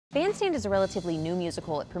Bandstand is a relatively new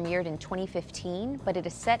musical. It premiered in 2015, but it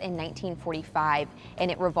is set in 1945,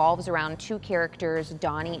 and it revolves around two characters,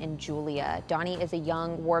 Donnie and Julia. Donnie is a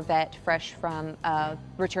young war vet, fresh from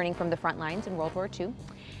returning from the front lines in World War II.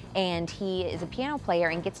 And he is a piano player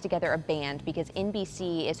and gets together a band because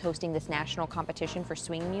NBC is hosting this national competition for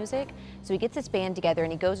swing music. So he gets this band together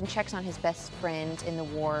and he goes and checks on his best friend in the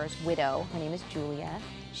war's widow. Her name is Julia.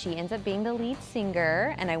 She ends up being the lead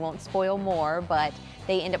singer, and I won't spoil more, but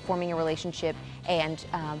they end up forming a relationship and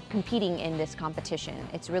competing in this competition.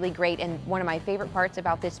 It's really great, and one of my favorite parts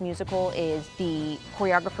about this musical is the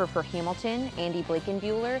choreographer for Hamilton, Andy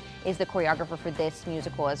Blankenbuehler, is the choreographer for this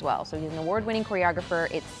musical as well. So he's an award-winning choreographer.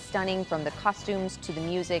 It's stunning from the costumes to the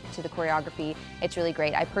music to the choreography. It's really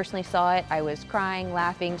great. I personally saw it. I was crying,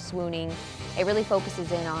 laughing, swooning. It really focuses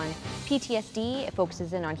in on PTSD. It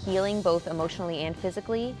focuses in on healing, both emotionally and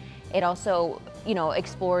physically. It also,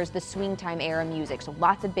 explores the swing time era music, so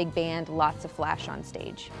lots of big band, lots of flash on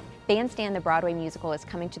stage. Bandstand, the Broadway musical, is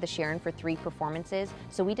coming to the Sharon for 3 performances,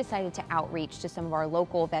 so we decided to outreach to some of our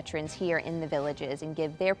local veterans here in the villages and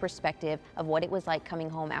give their perspective of what it was like coming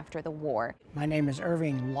home after the war. My name is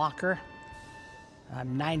Irving Locker.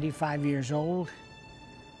 I'm 95 years old.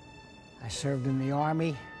 I served in the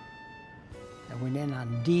Army. I went in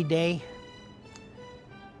on D-Day.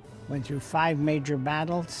 Went through 5 major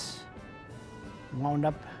battles, wound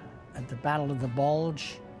up at the Battle of the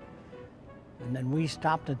Bulge, and then we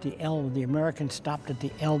stopped at the Americans stopped at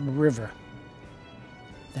the Elbe River.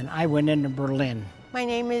 Then I went into Berlin. My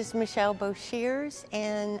name is Michelle Boshears,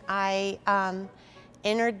 and I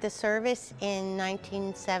entered the service in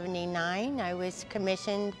 1979. I was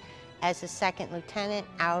commissioned as a second lieutenant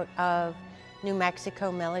out of New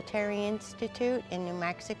Mexico Military Institute in New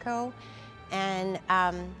Mexico. And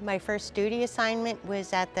my first duty assignment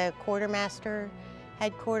was at the quartermaster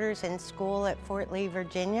headquarters and school at Fort Lee,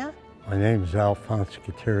 Virginia. My name is Alphonse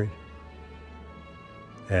Kateri,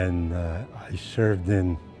 and I served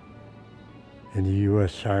in the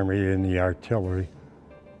U.S. Army in the artillery.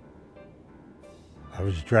 I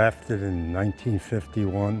was drafted in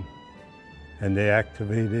 1951, and they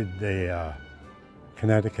activated the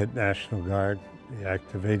Connecticut National Guard. They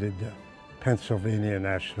activated the Pennsylvania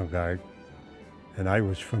National Guard. And I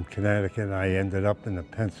was from Connecticut, and I ended up in the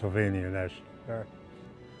Pennsylvania National Guard.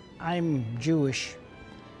 I'm Jewish,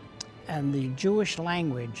 and the Jewish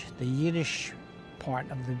language, the Yiddish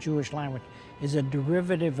part of the Jewish language, is a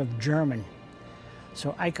derivative of German.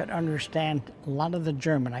 So I could understand a lot of the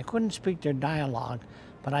German. I couldn't speak their dialogue,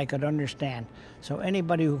 but I could understand. So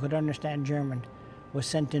anybody who could understand German was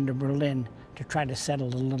sent into Berlin to try to settle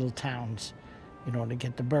the little towns, to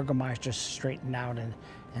get the burgomasters straightened out and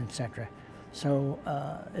etc. So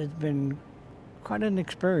it's been quite an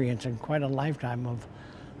experience and quite a lifetime of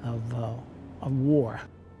war.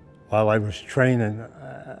 While I was training,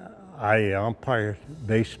 I umpired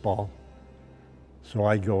baseball. So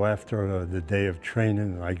I go after the day of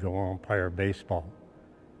training and I go umpire baseball.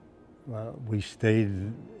 We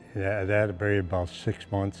stayed at Atterbury about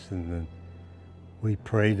 6 months, and then we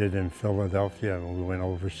paraded in Philadelphia and we went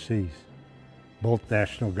overseas. Both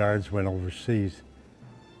National Guards went overseas.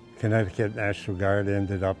 Connecticut National Guard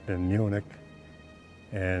ended up in Munich,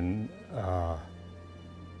 and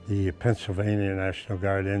the Pennsylvania National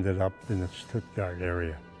Guard ended up in the Stuttgart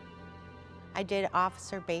area. I did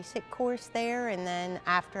officer basic course there, and then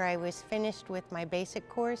after I was finished with my basic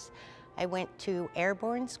course, I went to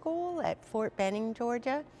airborne school at Fort Benning,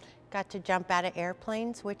 Georgia. Got to jump out of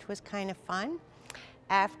airplanes, which was kind of fun.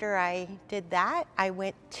 After I did that, I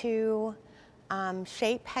went to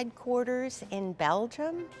SHAPE headquarters in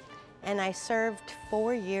Belgium, and I served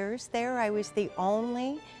 4 years there. I was the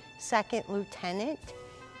only second lieutenant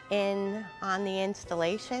on the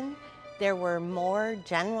installation. There were more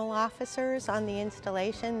general officers on the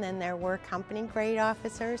installation than there were company grade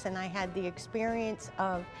officers, and I had the experience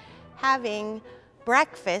of having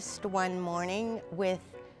breakfast one morning with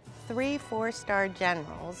 3 4-star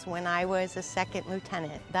generals when I was a second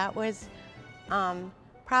lieutenant. That was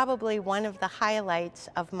probably one of the highlights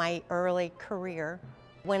of my early career.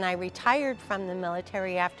 When I retired from the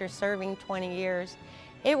military after serving 20 years,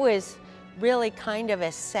 it was really kind of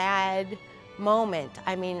a sad moment.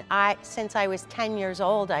 I mean, since I was 10 years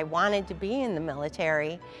old, I wanted to be in the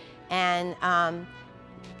military, and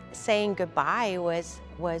saying goodbye was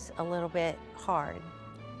a little bit hard.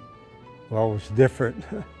 Well, it was different.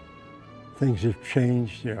 Things have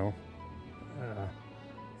changed, In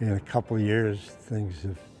a couple of years, things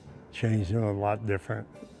have changed, a lot different.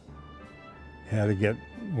 Had to get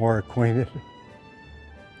more acquainted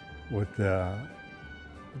with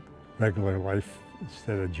regular life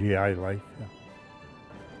instead of GI life.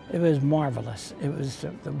 It was marvelous. It was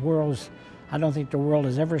the world's, I don't think the world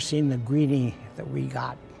has ever seen the greeting that we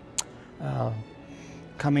got.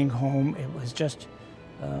 Coming home, it was just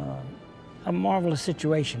a marvelous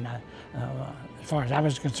situation. As far as I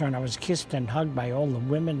was concerned, I was kissed and hugged by all the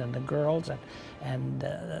women and the girls, and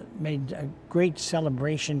made a great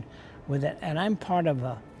celebration with it. And I'm part of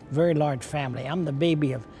a very large family. I'm the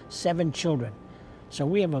baby of 7 children. So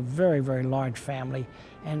we have a very, very large family.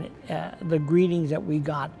 And the greetings that we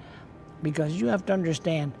got, because you have to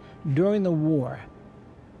understand, during the war,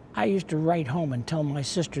 I used to write home and tell my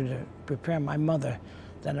sister to prepare my mother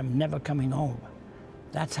that I'm never coming home.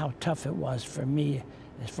 That's how tough it was for me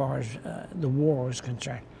as far as the war was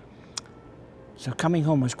concerned. So coming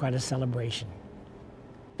home was quite a celebration.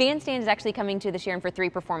 Bandstand is actually coming to the Sharon for 3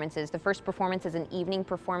 performances. The first performance is an evening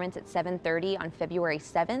performance at 7:30 on February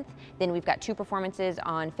 7th. Then we've got 2 performances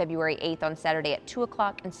on February 8th on Saturday at 2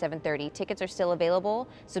 o'clock and 7:30. Tickets are still available.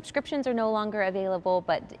 Subscriptions are no longer available,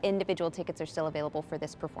 but individual tickets are still available for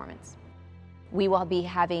this performance. We will be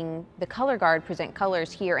having the color guard present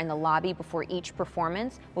colors here in the lobby before each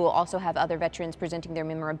performance. We will also have other veterans presenting their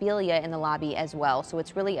memorabilia in the lobby as well. So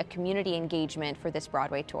it's really a community engagement for this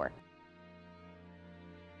Broadway tour.